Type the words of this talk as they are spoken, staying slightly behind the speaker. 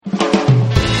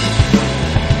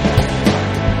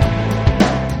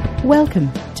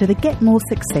Welcome to the Get More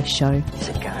Success Show. He's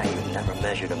a guy who never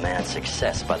measured a man's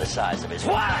success by the size of his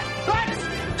what?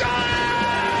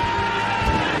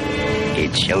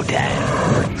 It's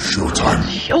showtime.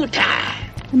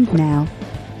 Showtime. And now,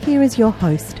 here is your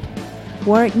host,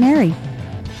 Warwick Merry.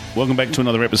 Welcome back to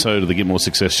another episode of the Get More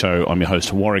Success Show. I'm your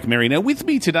host, Warwick Merry. Now, with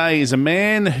me today is a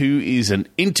man who is an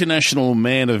international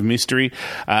man of mystery,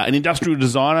 an industrial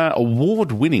designer,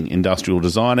 award-winning industrial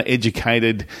designer,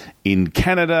 educated in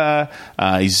Canada.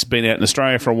 He's been out in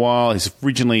Australia for a while. He's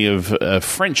originally of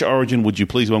French origin. Would you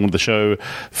please welcome to the show,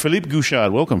 Philippe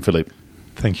Gouchard. Welcome, Philippe.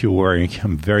 Thank you, Warwick.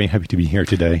 I'm very happy to be here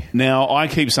today. Now, I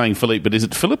keep saying Philippe, but is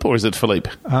it Philippe or is it Philippe?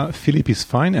 Philippe is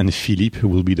fine, and Philippe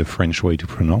will be the French way to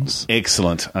pronounce.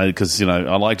 Excellent, because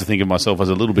I like to think of myself as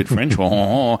a little bit French,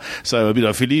 so a bit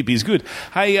of Philippe is good.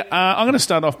 Hey, I'm going to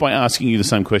start off by asking you the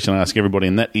same question I ask everybody,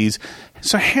 and that is,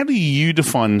 so how do you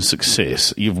define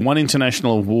success? You've won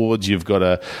international awards, you've got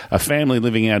a family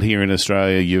living out here in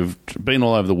Australia, you've been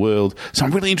all over the world, so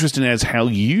I'm really interested in how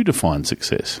you define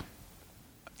success.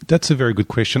 That's a very good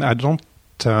question. I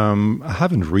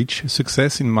haven't reached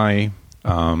success in my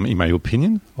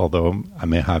opinion, although I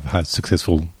may have had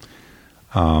successful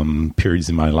periods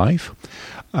in my life.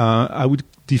 I would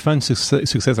define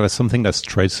success as something that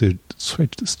stretches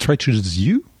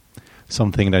you,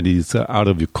 something that is out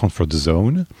of your comfort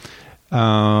zone,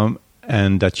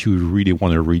 and that you really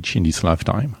want to reach in this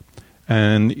lifetime.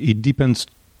 And it depends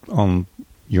on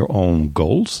your own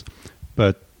goals.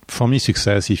 But for me,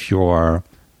 success, if you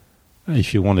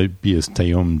want to be a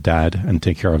stay-home dad and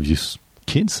take care of your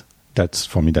kids, that's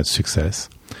success.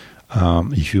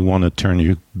 If you want to turn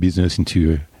your business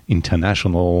into an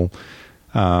international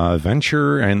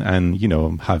venture and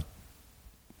have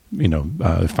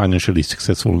a financially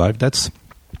successful life, that's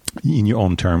in your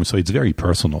own terms. So it's very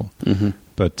personal,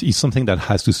 but it's something that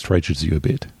has to stretch you a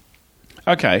bit.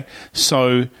 Okay,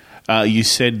 so you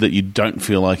said that you don't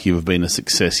feel like you've been a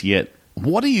success yet.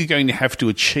 What are you going to have to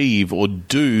achieve or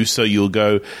do so you'll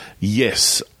go,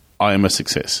 yes, I am a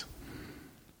success?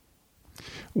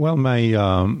 Well,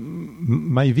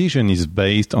 my vision is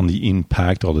based on the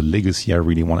impact or the legacy I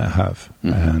really want to have.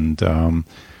 And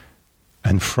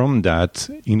from that,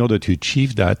 in order to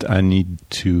achieve that, I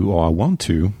want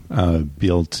to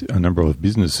build a number of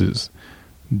businesses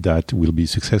that will be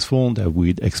successful, that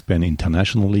will expand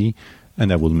internationally,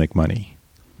 and that will make money.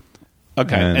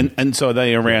 Okay, and so are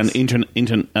they around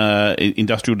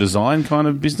industrial design kind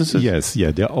of businesses? Yes,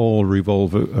 yeah, they all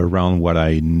revolve around what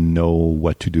I know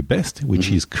what to do best,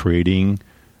 which is creating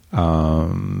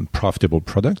profitable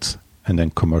products and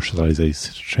then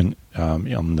commercialization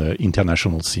on the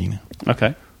international scene.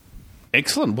 Okay.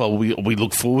 Excellent. Well, we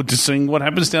look forward to seeing what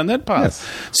happens down that path.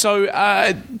 Yes. So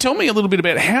tell me a little bit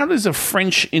about how does a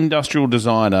French industrial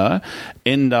designer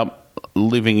end up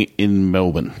living in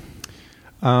Melbourne?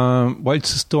 Well,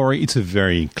 it's a story. It's a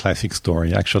very classic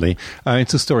story, actually.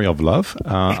 It's a story of love.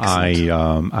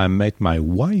 I met my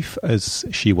wife as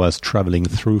she was traveling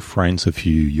through France a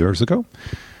few years ago.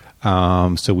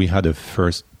 So we had a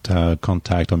first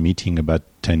contact or meeting about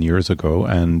 10 years ago,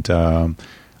 and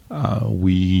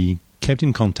we kept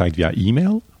in contact via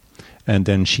email. And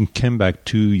then she came back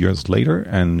 2 years later,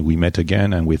 and we met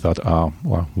again, and we thought,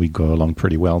 we go along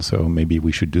pretty well, so maybe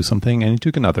we should do something. And it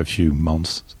took another few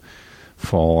months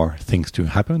for things to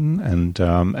happen,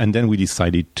 and then we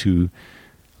decided to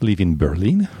live in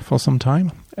Berlin for some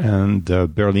time. And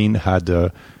Berlin had,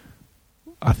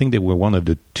 I think they were one of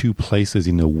the two places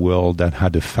in the world that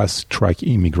had a fast-track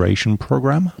immigration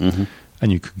program,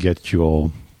 and you could get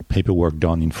your paperwork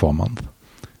done in 4 months.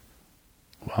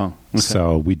 Wow! Okay.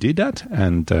 So we did that,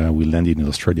 and we landed in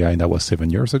Australia, and that was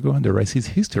 7 years ago, and the rest is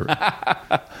history.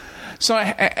 So,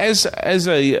 as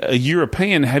a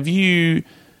European, have you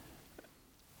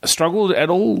struggled at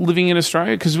all living in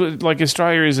Australia? Because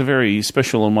Australia is a very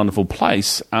special and wonderful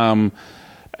place.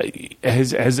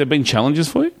 Has there been challenges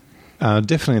for you?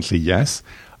 Definitely, yes.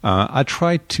 I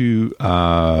try to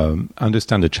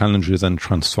understand the challenges and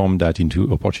transform that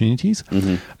into opportunities.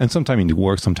 And sometimes it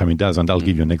works, sometimes it doesn't. I'll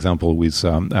give you an example with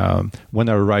when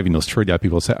I arrive in Australia,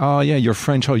 people say, "Oh, yeah, you're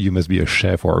French. Oh, you must be a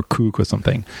chef or a cook or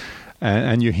something."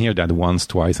 And you hear that once,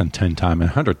 twice, and 10 times,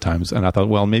 and 100 times. And I thought,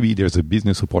 well, maybe there's a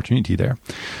business opportunity there.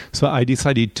 So I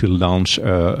decided to launch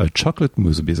a chocolate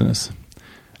mousse business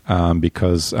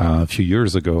because a few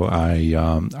years ago,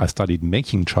 I started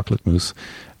making chocolate mousse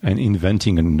and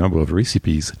inventing a number of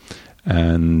recipes.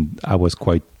 And I was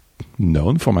quite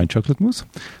known for my chocolate mousse.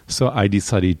 So I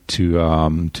decided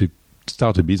to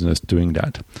start a business doing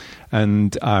that.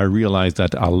 And I realized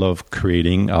that I love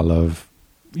creating, I love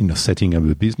setting up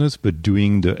a business, but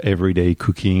doing the everyday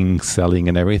cooking, selling,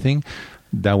 and everything,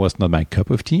 that was not my cup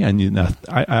of tea. And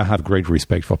I have great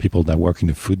respect for people that work in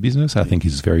the food business. I think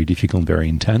it's very difficult, very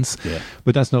intense. Yeah.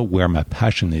 But that's not where my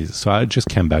passion is. So I just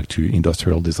came back to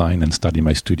industrial design and studied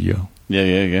my studio.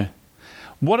 Yeah.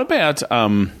 What about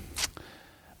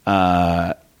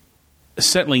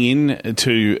settling in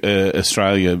to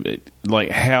Australia?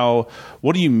 Like,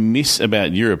 what do you miss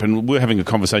about Europe? And we were having a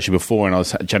conversation before, and I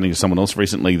was chatting to someone else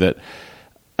recently that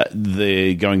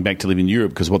they're going back to live in Europe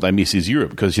because what they miss is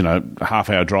Europe, because,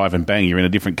 half-hour drive and bang, you're in a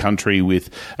different country with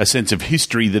a sense of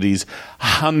history that is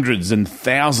hundreds and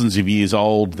thousands of years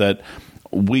old, that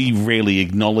we rarely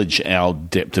acknowledge our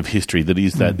depth of history. That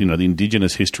is that, the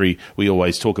indigenous history we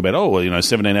always talk about,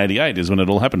 1788 is when it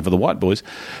all happened for the white boys.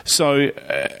 So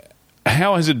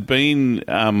how has it been?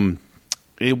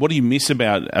 What do you miss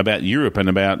about Europe and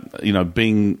about,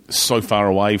 being so far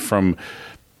away from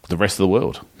the rest of the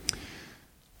world?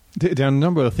 There are a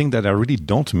number of things that I really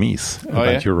don't miss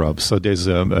about Europe. So there's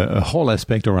a whole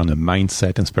aspect around the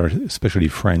mindset, and especially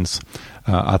France.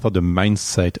 I thought the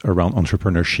mindset around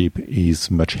entrepreneurship is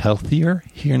much healthier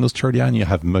here in Australia, and you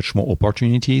have much more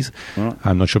opportunities. Right.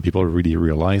 I'm not sure people really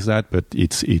realize that, but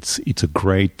it's a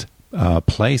great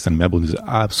place, and Melbourne is an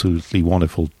absolutely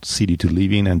wonderful city to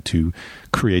live in and to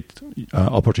create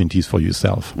opportunities for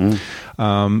yourself.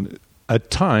 At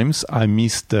times, I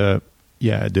miss the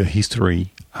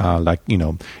history.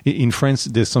 In France,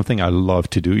 there's something I love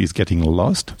to do is getting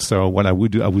lost. So what I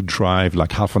would do, I would drive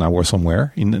like half an hour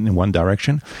somewhere in one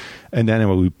direction, and then I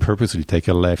would purposely take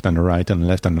a left and a right and a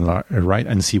left and a right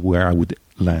and see where I would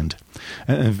land.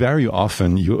 And very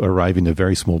often you arrive in a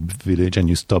very small village and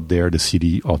you stop there, the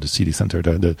city center,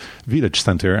 the village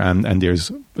center, and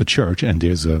there's a church and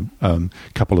there's a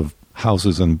couple of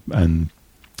houses and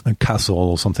a castle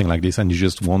or something like this, and you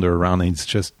just wander around, and it's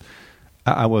just...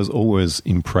 I was always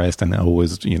impressed and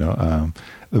always,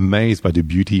 amazed by the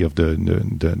beauty of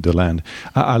the land.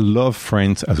 I love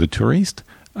France as a tourist.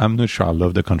 I'm not sure I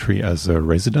love the country as a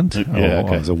resident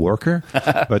or as a worker,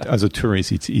 but as a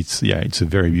tourist, it's a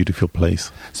very beautiful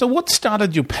place. So, what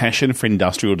started your passion for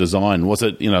industrial design? Was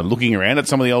it looking around at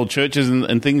some of the old churches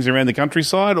and things around the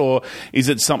countryside, or is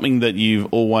it something that you've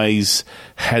always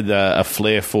had a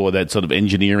flair for, that sort of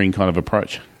engineering kind of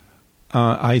approach?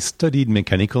 I studied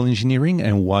mechanical engineering,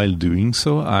 and while doing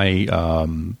so, I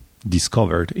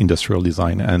discovered industrial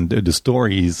design. And the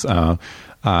story is, I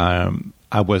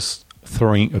was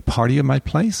throwing a party at my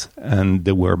place, and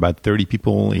there were about 30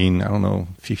 people in,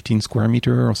 15 square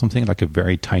meter or something, like a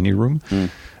very tiny room.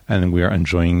 And we are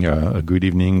enjoying a good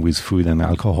evening with food and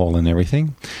alcohol and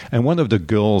everything. And one of the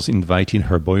girls invited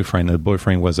her boyfriend. Her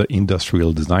boyfriend was an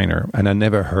industrial designer, and I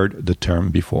never heard the term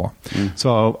before.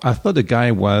 So I thought the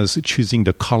guy was choosing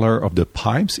the color of the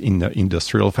pipes in the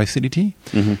industrial facility.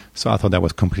 So I thought that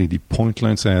was completely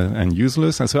pointless and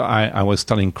useless. And so I was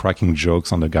starting cracking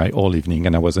jokes on the guy all evening,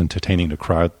 and I was entertaining the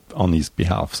crowd on his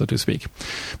behalf, so to speak.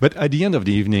 But at the end of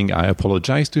the evening, I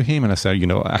apologized to him, and I said,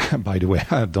 by the way,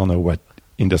 I don't know what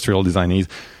industrial design is.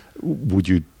 Would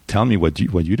you tell me what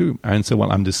you do? And so,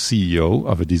 well, I'm the CEO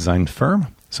of a design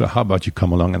firm. So how about you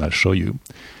come along and I'll show you?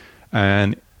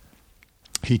 And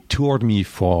he toured me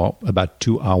for about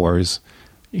 2 hours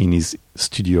in his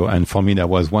studio. And for me, that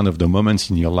was one of the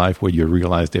moments in your life where you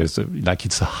realize it's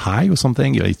a high or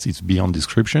something. It's beyond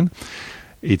description.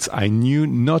 I knew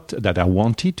not that I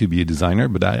wanted to be a designer,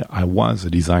 but I was a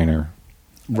designer.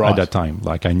 Right. At that time,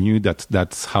 I knew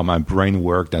that's how my brain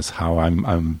worked. That's how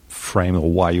I'm framed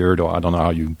or wired, or I don't know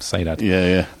how you say that.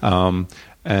 Yeah.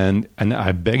 And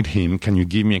I begged him, can you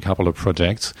give me a couple of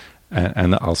projects,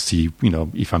 and I'll see,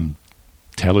 if I'm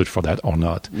tailored for that or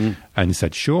not. And he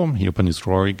said, sure. He opened his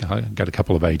drawer, got a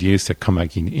couple of ideas, said, come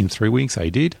back in 3 weeks. I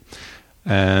did.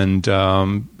 And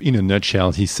in a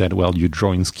nutshell, he said, well, your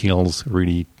drawing skills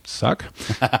really suck,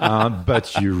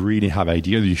 but you really have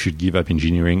ideas. You should give up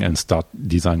engineering and start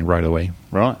design right away.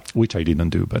 Right. Which I didn't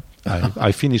do, but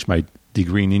I finished my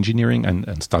degree in engineering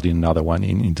and studied another one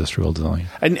in industrial design.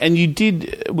 And you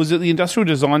did, was it the industrial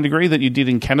design degree that you did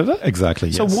in Canada? Exactly,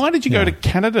 yes. So why did you go to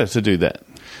Canada to do that?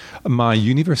 My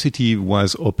university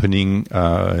was opening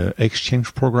an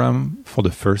exchange program for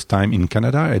the first time in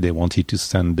Canada, and they wanted to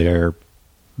send their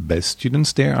best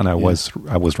students there, and I was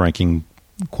ranking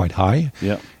quite high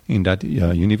in that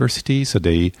university. So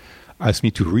they asked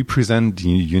me to represent the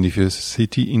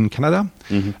university in Canada.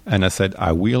 And I said,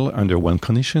 I will, under one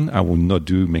condition. I will not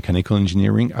do mechanical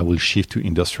engineering. I will shift to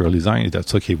industrial design. If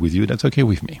that's okay with you, that's okay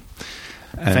with me.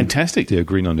 And fantastic. They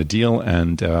agreed on the deal,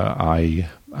 and I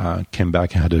came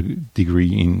back and had a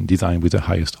degree in design with the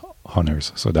highest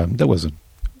honors. So that was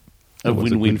A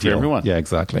win-win for everyone. Yeah,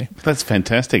 exactly. That's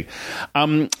fantastic.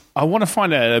 I want to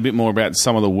find out a bit more about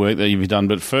some of the work that you've done,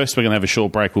 but first we're going to have a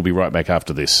short break. We'll be right back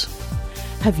after this.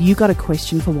 Have you got a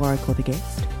question for Warwick or the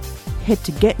guest? Head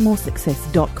to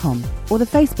getmoresuccess.com or the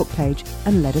Facebook page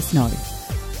and let us know.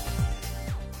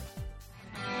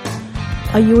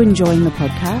 Are you enjoying the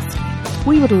podcast?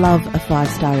 We would love a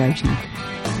 5-star rating.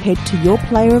 Head to your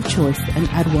player of choice and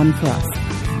add one for us.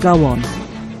 Go on.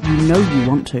 You know you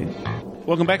want to.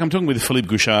 Welcome back. I'm talking with Philippe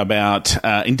Gouchard about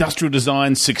industrial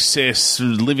design, success,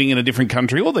 living in a different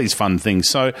country, all these fun things.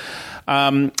 So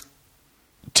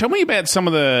tell me about some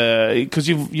of the, because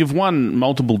you've won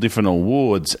multiple different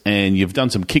awards and you've done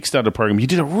some Kickstarter programs. You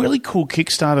did a really cool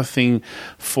Kickstarter thing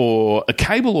for a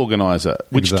cable organizer,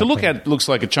 which to look at looks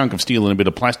like a chunk of steel and a bit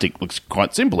of plastic. Looks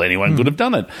quite simple. Anyone could have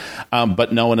done it,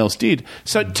 but no one else did.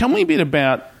 So tell me a bit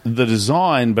about the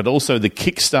design, but also the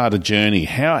Kickstarter journey.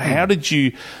 How did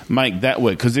you make that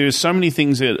work? Because there are so many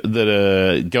things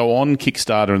that go on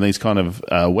Kickstarter and these kind of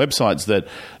websites that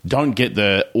don't get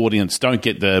the audience, don't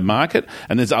get the market,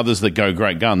 and there's others that go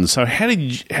great guns. So how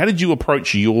did you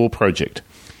approach your project?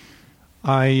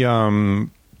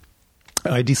 I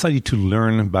decided to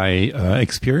learn by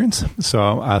experience.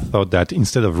 So I thought that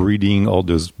instead of reading all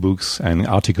those books and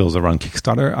articles around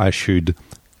Kickstarter, I should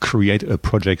create a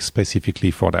project specifically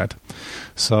for that.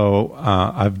 So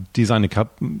I've designed a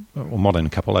couple, or more than a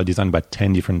couple. I designed about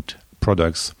 10 different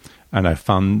products, and I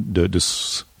found the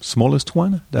smallest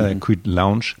one that I could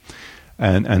launch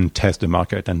and test the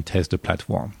market and test the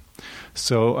platform.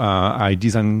 So I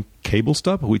designed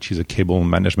CableStop, which is a cable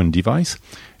management device.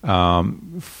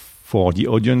 For the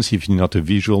audience, if you're not a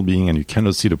visual being and you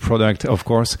cannot see the product, of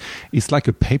course, it's like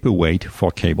a paperweight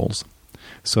for cables.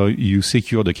 So you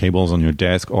secure the cables on your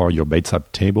desk or your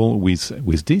bedside table with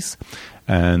this,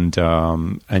 and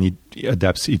it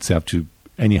adapts itself to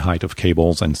any height of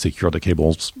cables and secure the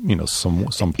cables, some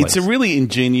place. It's a really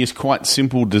ingenious, quite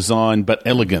simple design, but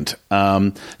elegant.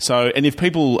 And if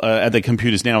people are at their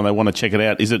computers now and they want to check it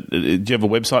out, do you have a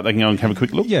website they can go and have a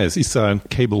quick look? Yes, it's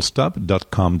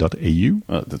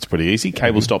cablestop.com.au. That's pretty easy,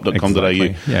 cablestop.com.au.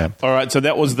 Exactly, yeah. All right, so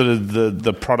that was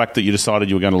the product that you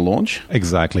decided you were going to launch?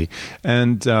 Exactly.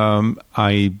 And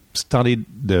I started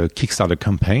the Kickstarter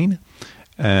campaign.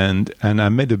 And I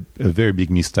made a very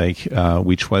big mistake,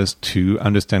 which was to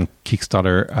understand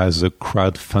Kickstarter as a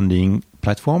crowdfunding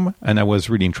platform. And I was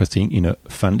really interested in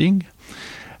funding.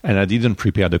 And I didn't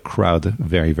prepare the crowd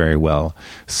very, very well.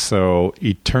 So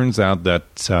it turns out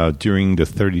that during the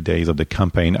 30 days of the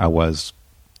campaign, I was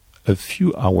a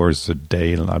few hours a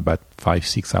day, about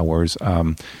 5-6 hours,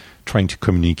 trying to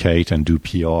communicate and do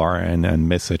PR and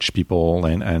message people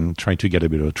and trying to get a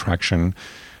bit of traction.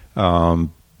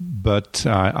 But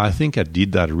I think I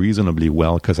did that reasonably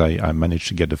well because I managed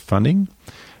to get the funding,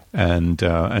 and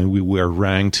we were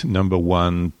ranked number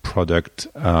one product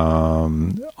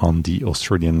on the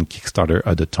Australian Kickstarter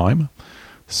at the time.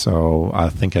 So I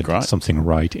think I did something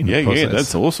right in the process. Yeah,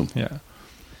 that's awesome. Yeah.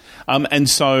 And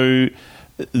so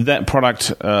that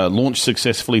product launched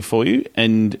successfully for you,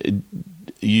 and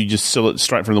you just sell it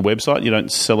straight from the website? You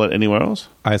don't sell it anywhere else?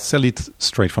 I sell it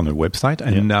straight from the website,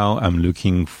 and now I'm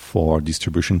looking for a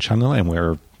distribution channel, and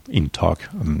we're in talk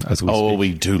as we speak. Oh,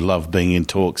 we do love being in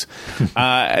talks.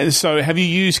 So have you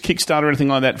used Kickstarter or anything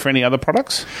like that for any other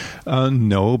products?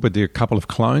 No, but there are a couple of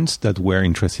clients that were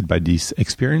interested by this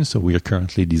experience, so we are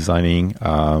currently designing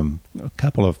a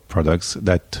couple of products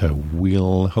that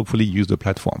will hopefully use the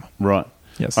platform. Right.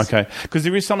 Yes. Okay. Because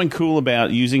there is something cool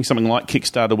about using something like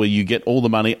Kickstarter where you get all the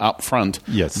money up front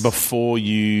before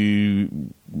you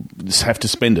have to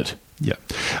spend it. Yeah.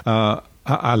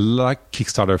 I like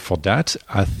Kickstarter for that.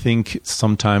 I think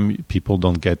sometimes people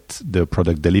don't get the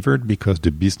product delivered because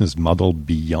the business model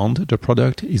beyond the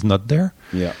product is not there.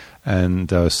 Yeah.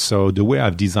 And so the way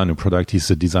I've designed a product is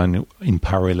a design in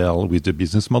parallel with the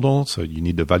business model. So you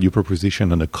need the value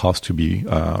proposition and the cost to be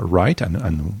right,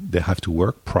 and they have to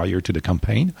work prior to the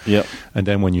campaign. Yep. And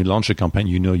then when you launch a campaign,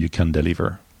 you can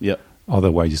deliver. Yep.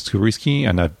 Otherwise, it's too risky.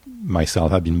 And I've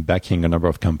been backing a number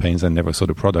of campaigns and never saw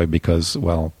the product because,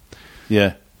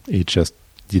 it just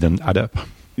didn't add up.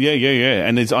 Yeah.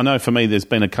 And I know for me, there's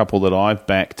been a couple that I've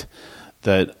backed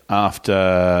that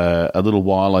after a little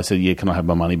while I said, can I have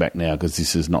my money back now because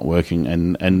this is not working,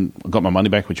 and I got my money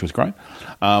back, which was great.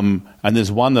 And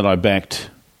there's one that I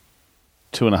backed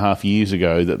 2.5 years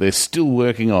ago that they're still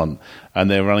working on,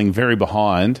 and they're running very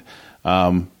behind.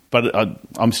 But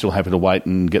I'm still happy to wait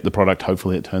and get the product.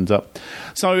 Hopefully it turns up.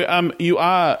 So you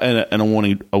are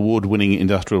an award-winning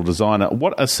industrial designer.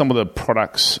 What are some of the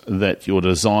products that your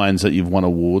designs that you've won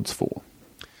awards for?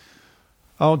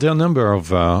 Oh, there are a number of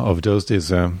those.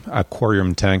 There's an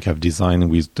aquarium tank I've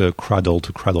designed with the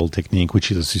cradle-to-cradle technique,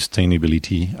 which is a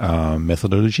sustainability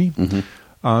methodology.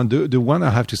 The one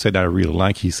I have to say that I really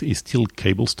like is still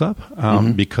cable stop,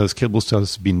 because cable stop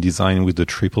has been designed with the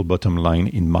triple bottom line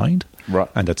in mind. Right.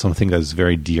 And that's something that's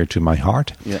very dear to my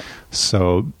heart. Yeah.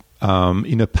 So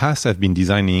in the past, I've been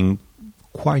designing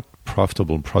quite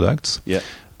profitable products,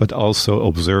 but also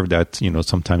observe that,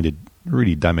 sometimes they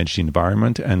really damage the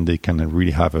environment and they can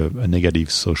really have a negative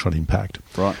social impact.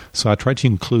 Right. So I try to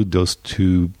include those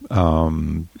two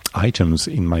items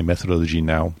in my methodology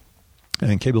now.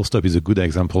 And Cable Stop is a good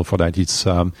example for that. It's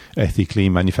ethically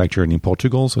manufactured in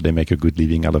Portugal, so they make a good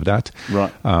living out of that.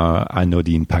 Right. I know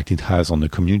the impact it has on the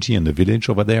community and the village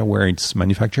over there where it's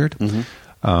manufactured.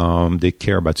 They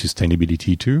care about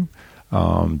sustainability too.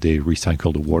 They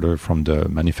recycle the water from the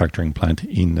manufacturing plant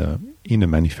in the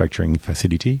manufacturing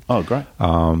facility. Oh, great!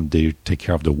 They take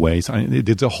care of the waste.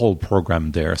 There's a whole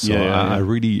program there. So I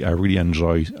really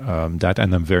enjoy that,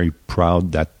 and I'm very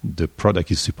proud that the product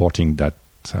is supporting that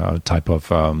type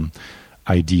of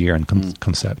idea and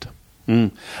concept.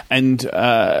 And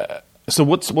so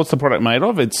what's the product made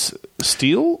of? It's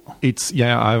steel? It's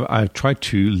I tried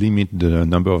to limit the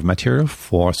number of material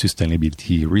for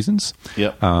sustainability reasons.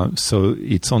 So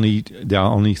there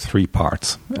are only 3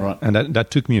 parts. Right. And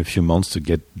that took me a few months to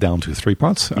get down to 3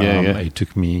 parts. It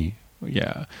took me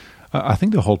I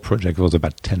think the whole project was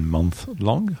about 10 months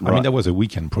long. Right. I mean, that was a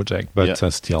weekend project, but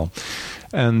still.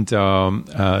 And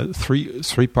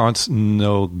 3 parts,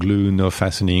 no glue, no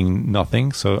fastening,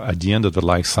 nothing. So at the end of the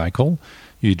life cycle,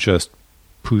 you just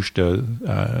push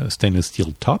the stainless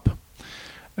steel top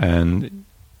and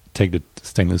take the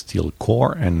stainless steel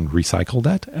core and recycle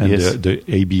that. And the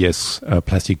ABS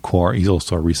plastic core is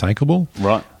also recyclable.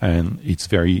 Right. And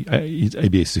it's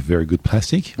ABS is very good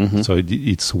plastic. So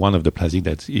it's one of the plastic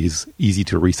that is easy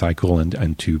to recycle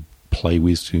and to play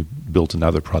with to build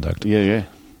another product. Yeah.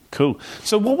 Cool.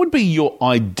 So what would be your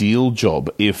ideal job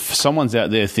if someone's out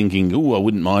there thinking, I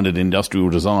wouldn't mind an industrial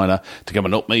designer to come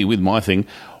and help me with my thing?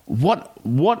 What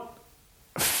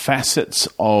facets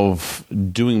of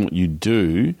doing what you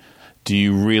do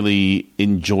you really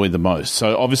enjoy the most?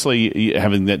 So obviously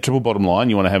having that triple bottom line,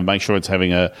 you want to make sure it's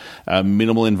having a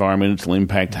minimal environmental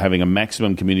impact, having a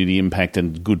maximum community impact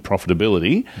and good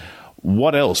profitability.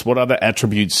 What else? What other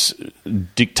attributes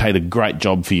dictate a great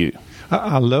job for you?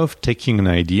 I love taking an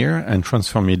idea and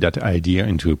transforming that idea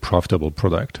into a profitable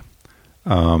product.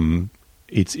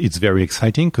 It's very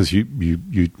exciting because you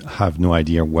have no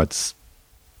idea what's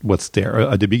there.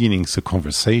 At the beginning, it's a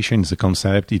conversation, it's a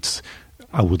concept.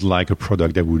 I would like a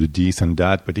product that would do this and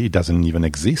that, but it doesn't even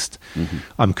exist.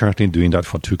 I'm currently doing that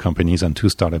for 2 companies and 2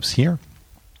 startups here.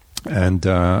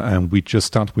 And we just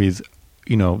start with,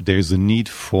 there's a need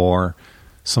for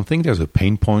something. There's a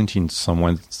pain point in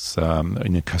someone's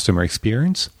in a customer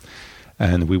experience,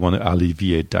 and we want to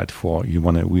alleviate that we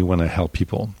want to help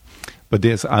people. But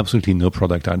there's absolutely no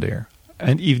product out there.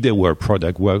 And if there were a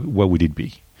product, what would it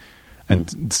be?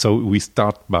 And so we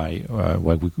start by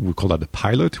what we call that the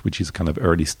pilot, which is kind of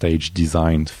early stage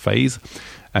design phase.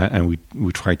 And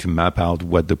we try to map out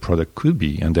what the product could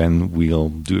be. And then we'll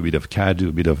do a bit of CAD, do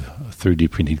a bit of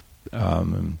 3D printed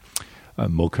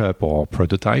mock-up or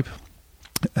prototype.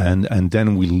 And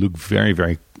then we look very,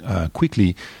 very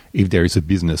quickly if there is a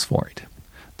business for it.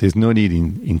 There's no need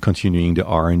in continuing the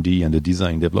R&D and the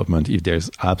design development if there's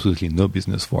absolutely no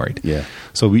business for it. Yeah.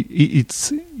 So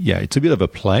it's a bit of a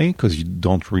play because you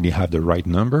don't really have the right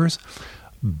numbers,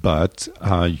 but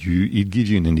it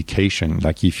gives you an indication.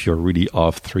 Like if you're really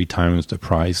off 3 times the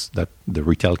price that the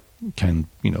retail can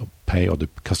pay or the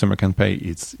customer can pay,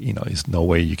 it's no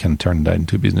way you can turn that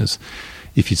into business.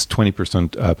 If it's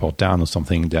 20% up or down or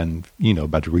something, then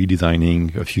by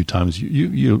redesigning a few times,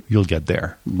 you'll get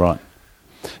there. Right.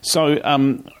 So,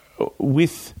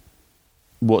 with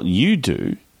what you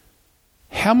do,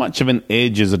 how much of an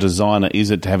edge as a designer is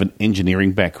it to have an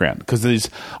engineering background? Because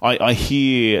I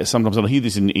hear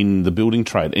this in the building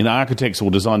trade. In architects will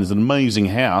design this an amazing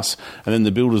house, and then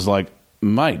the builder's like,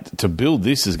 mate, to build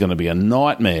this is going to be a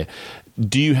nightmare.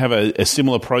 Do you have a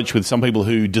similar approach with some people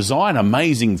who design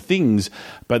amazing things,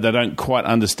 but they don't quite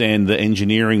understand the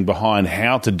engineering behind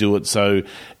how to do it, so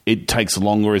it takes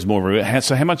longer, is more of a...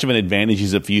 So how much of an advantage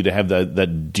is it for you to have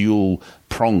that dual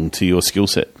prong to your skill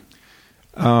set?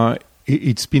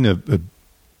 It's been a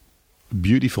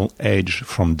beautiful edge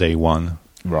from day one.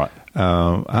 Right.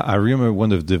 I remember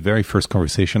one of the very first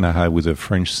conversations I had with a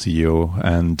French CEO,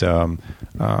 and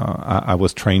I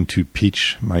was trying to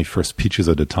pitch my first pitches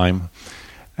at the time.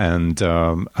 And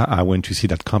I went to see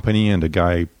that company, and the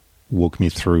guy walked me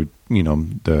through,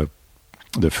 the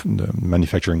the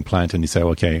manufacturing plant, and he said,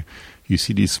 "Okay, you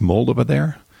see this mold over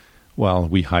there? Well,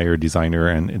 we hire a designer,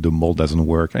 and the mold doesn't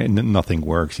work, and nothing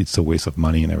works. It's a waste of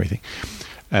money and everything."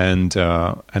 And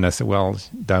I said, "Well,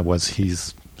 that was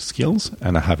his skills,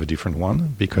 and I have a different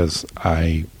one because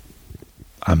I'm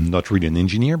not really an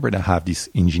engineer, but I have this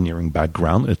engineering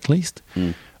background at least."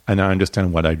 And I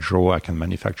understand what I draw, I can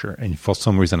manufacture. And for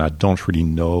some reason, I don't really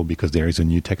know because there is a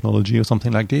new technology or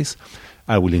something like this.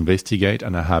 I will investigate,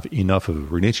 and I have enough of a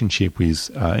relationship with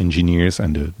engineers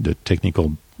and the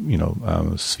technical,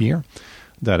 sphere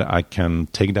that I can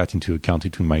take that into account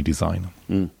into my design.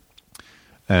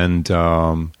 And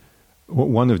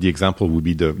one of the examples would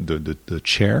be the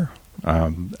chair.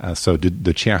 So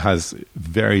the chair has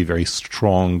very, very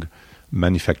strong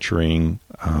manufacturing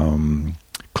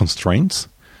constraints.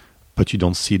 But you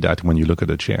don't see that when you look at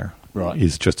a chair. Right.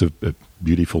 It's just a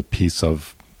beautiful piece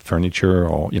of furniture,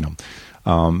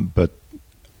 but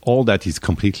all that is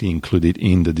completely included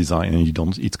in the design, and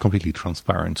it's completely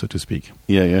transparent, so to speak.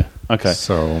 Yeah. Okay.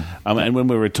 So, and when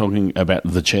we were talking about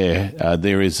the chair,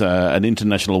 there is an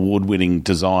international award-winning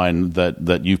design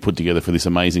that you've put together for this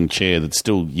amazing chair that's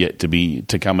still yet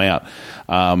to come out.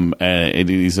 It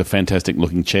is a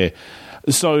fantastic-looking chair.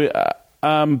 So.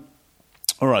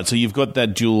 All right, so you've got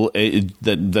that dual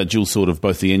sort of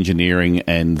both the engineering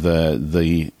and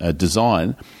the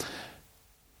design.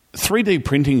 3D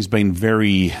printing's been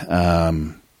very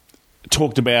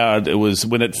talked about. It was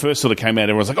when it first sort of came out,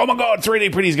 everyone was like, "Oh my God,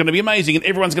 3D printing is going to be amazing, and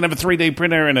everyone's going to have a 3D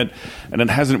printer," and it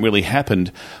hasn't really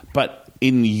happened. But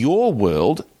in your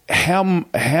world,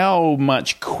 how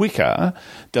much quicker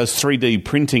does 3D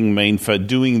printing mean for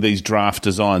doing these draft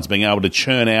designs, being able to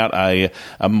churn out a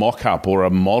mock-up or a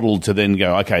model to then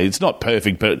go, okay, it's not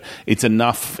perfect, but it's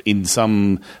enough in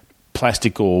some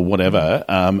plastic or whatever.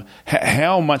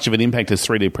 How much of an impact has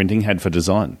 3D printing had for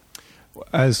design?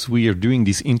 As we are doing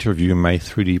this interview, my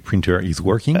 3D printer is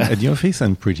working at the office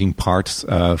and printing parts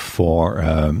for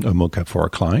a mock-up for a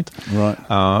client. Right.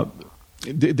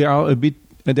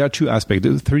 There are two aspects.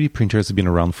 The 3D printer has been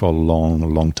around for a long,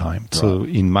 long time. Right. So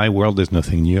in my world, there's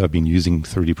nothing new. I've been using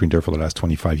 3D printer for the last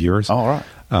 25 years. Oh, all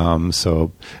right.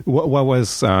 So what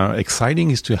was exciting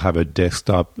is to have a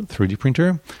desktop 3D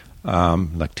printer.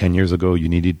 Like 10 years ago, you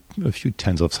needed a few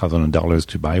tens of thousands of dollars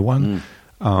to buy one.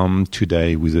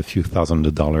 Today, with a few thousands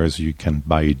of dollars, you can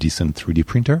buy a decent 3D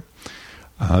printer.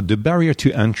 The barrier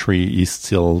to entry is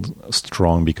still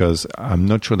strong because I'm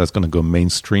not sure that's going to go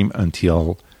mainstream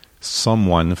until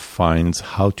someone finds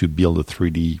how to build a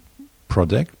 3D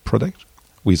product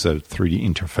with a 3D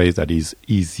interface that is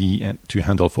easy and to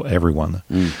handle for everyone.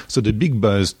 So the big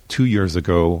buzz 2 years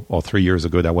ago or 3 years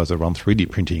ago that was around 3D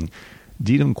printing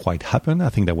didn't quite happen. I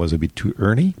think that was a bit too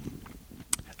early,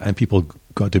 and people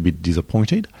got a bit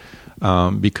disappointed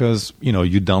because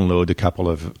you download a couple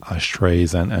of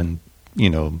ashtrays and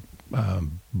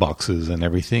boxes and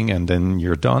everything, and then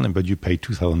you're done. But you pay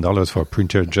 $2,000 for a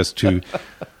printer just to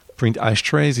print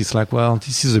ashtrays. It's like, well,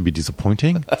 this is a bit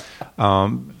disappointing.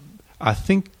 I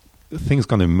think things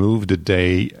going to move the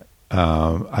day.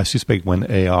 I suspect when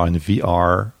AR and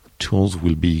VR tools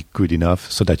will be good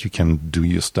enough so that you can do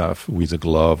your stuff with a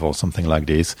glove or something like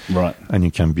this, right? And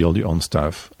you can build your own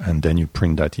stuff, and then you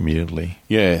print that immediately.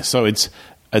 Yeah. So it's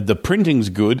the printing's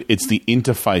good. It's the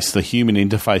interface, the human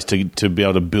interface to be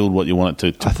able to build what you want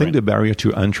it to I think the barrier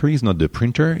to entry is not the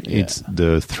printer; it's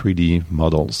the 3D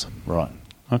models. Right.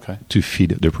 Okay. To feed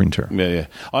the printer. Yeah.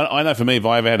 I know for me, if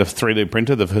I ever had a 3D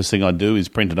printer, the first thing I'd do is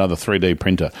print another 3D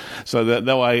printer. So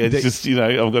that way it's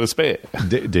I've got a spare.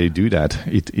 They do that.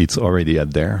 It's already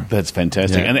out there. That's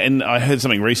fantastic. Yeah. And I heard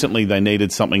something recently, they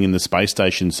needed something in the space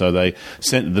station, so they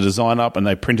sent the design up and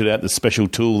they printed out the special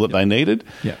tool that they needed.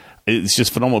 Yeah. It's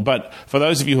just phenomenal. But for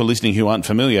those of you who are listening who aren't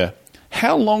familiar,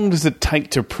 how long does it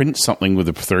take to print something with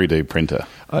a 3D printer?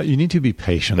 You need to be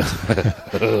patient.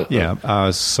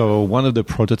 Yeah. So one of the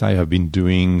prototypes I've been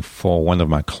doing for one of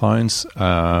my clients,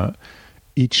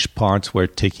 each parts were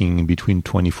taking between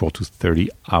 24 to 30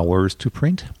 hours to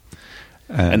print.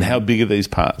 And how big are these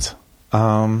parts?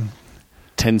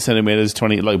 10 centimeters,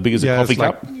 20, like big as a coffee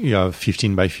cup?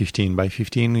 15 by 15 by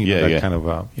 15. Kind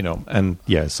of, and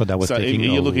so that was taking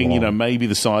you're looking, maybe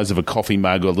the size of a coffee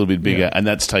mug or a little bit bigger, and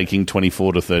that's taking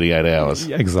 24 to 38 hours.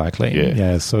 Exactly.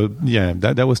 Yeah. So,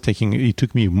 that was it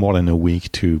took me more than a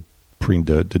week to print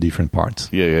the different parts.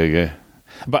 Yeah.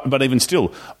 But even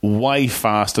still, way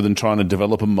faster than trying to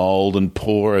develop a mold and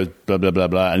pour a blah, blah, blah,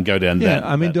 blah, and go down that.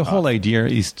 Yeah, the whole idea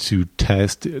is to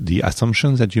test the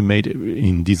assumptions that you made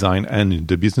in design and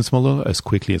the business model as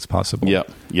quickly as possible.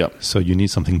 Yep. So you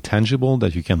need something tangible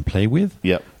that you can play with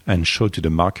and show to the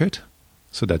market.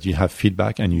 so that you have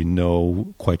feedback and you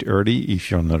know quite early if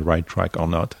you're on the right track or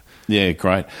not. Yeah,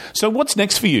 great. So what's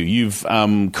next for you? You've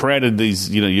created these,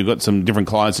 you've got some different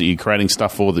clients that you're creating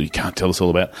stuff for that you can't tell us all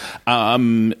about.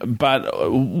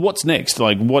 But what's next?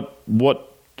 Like what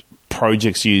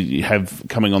projects you have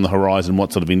coming on the horizon?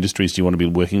 What sort of industries do you want to be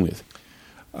working with?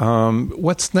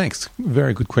 What's next?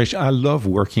 Very good question. I love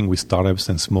working with startups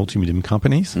and small to medium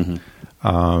companies.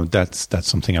 That's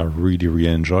something I really,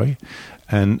 really enjoy.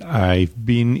 And I've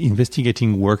been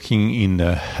investigating working in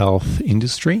the health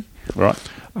industry. Right.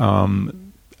 The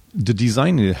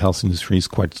design in the health industry is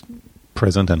quite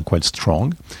present and quite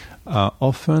strong.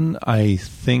 Often I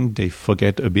think they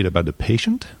forget a bit about the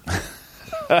patient.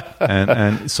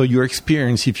 and so your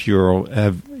experience, if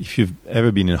you've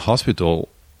ever been in a hospital,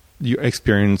 your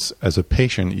experience as a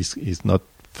patient is not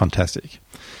fantastic.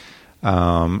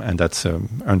 And that's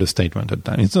an understatement at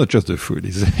times. It's not just the food,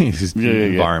 it's the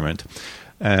environment.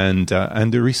 And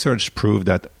the research proved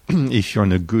that if you're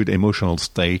in a good emotional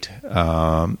state,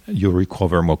 you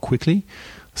recover more quickly.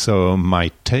 So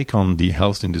my take on the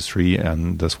health industry,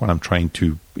 and that's what I'm trying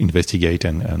to investigate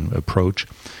and approach,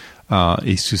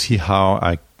 is to see how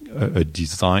a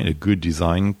good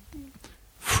design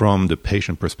from the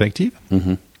patient perspective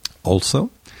also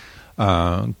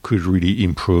could really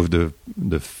improve the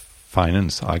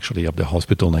finance actually of the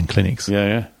hospital and clinics.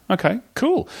 Yeah. Okay,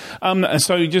 cool.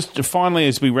 So just finally,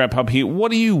 as we wrap up here,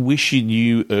 what do you wish you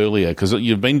knew earlier? Because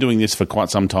you've been doing this for quite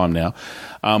some time now.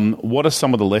 What are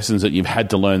some of the lessons that you've had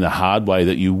to learn the hard way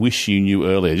that you wish you knew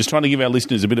earlier? Just trying to give our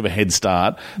listeners a bit of a head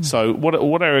start. So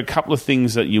what are a couple of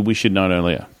things that you wish you'd known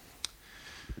earlier?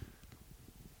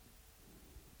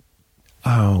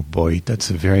 Oh, boy, that's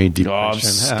a very deep question.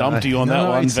 I've stumped you on that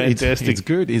one. Fantastic. It's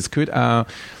good.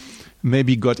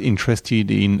 Maybe got interested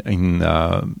in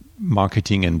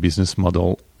marketing and business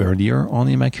model earlier on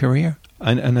in my career.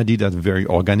 And I did that very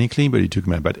organically, but it took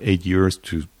me about 8 years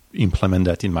to implement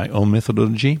that in my own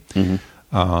methodology.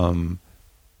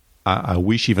 I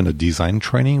wish even a design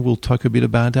training will talk a bit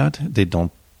about that. They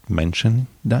don't mention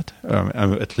that,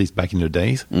 at least back in the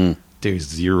days. There's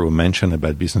zero mention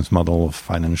about business model or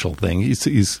financial thing.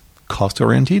 It's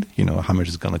cost-oriented, how much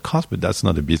it's going to cost, but that's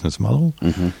not a business model.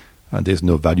 There's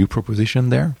no value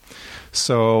proposition there.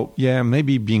 So,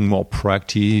 maybe being more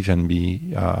proactive and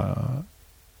be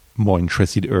more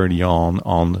interested early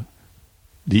on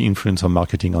the influence of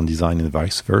marketing on design and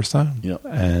vice versa,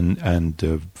 and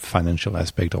the financial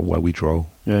aspect of what we draw.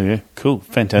 Yeah, cool,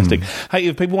 fantastic. Hey,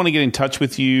 if people want to get in touch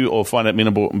with you or find out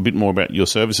a bit more about your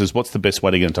services, what's the best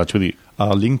way to get in touch with you?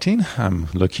 LinkedIn. I'm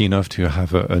lucky enough to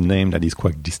have a name that is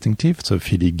quite distinctive, so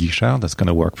Philippe Guichard. That's going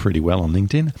to work pretty well on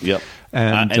LinkedIn. Yep.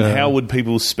 And how would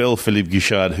people spell Philippe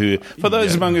Guichard? For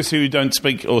those among us who don't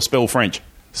speak or spell French?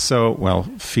 So,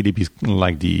 Philippe is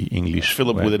like the English.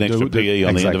 Philip with an extra P-E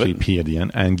on the end of it. Exactly, P at the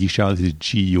end. And Guichard is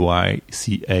Guichard.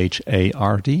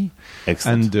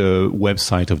 Excellent. And the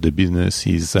website of the business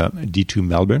is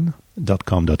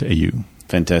d2melbourne.com.au.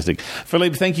 Fantastic.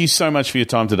 Philippe, thank you so much for your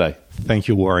time today. Thank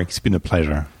you, Warwick. It's been a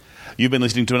pleasure. You've been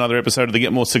listening to another episode of the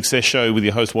Get More Success Show with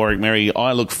your host, Warwick Merry.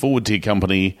 I look forward to your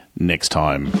company next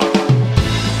time.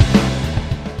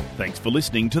 Thanks for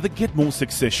listening to the Get More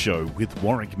Success Show with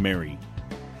Warwick Merry.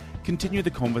 Continue the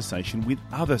conversation with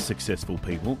other successful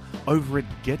people over at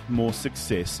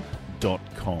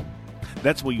getmoresuccess.com.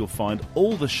 That's where you'll find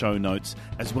all the show notes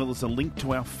as well as a link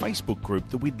to our Facebook group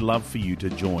that we'd love for you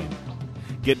to join.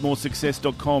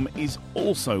 Getmoresuccess.com is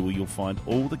also where you'll find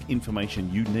all the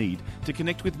information you need to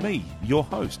connect with me, your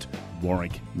host,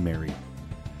 Warwick Merry.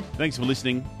 Thanks for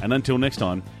listening, and until next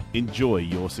time, enjoy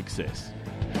your success.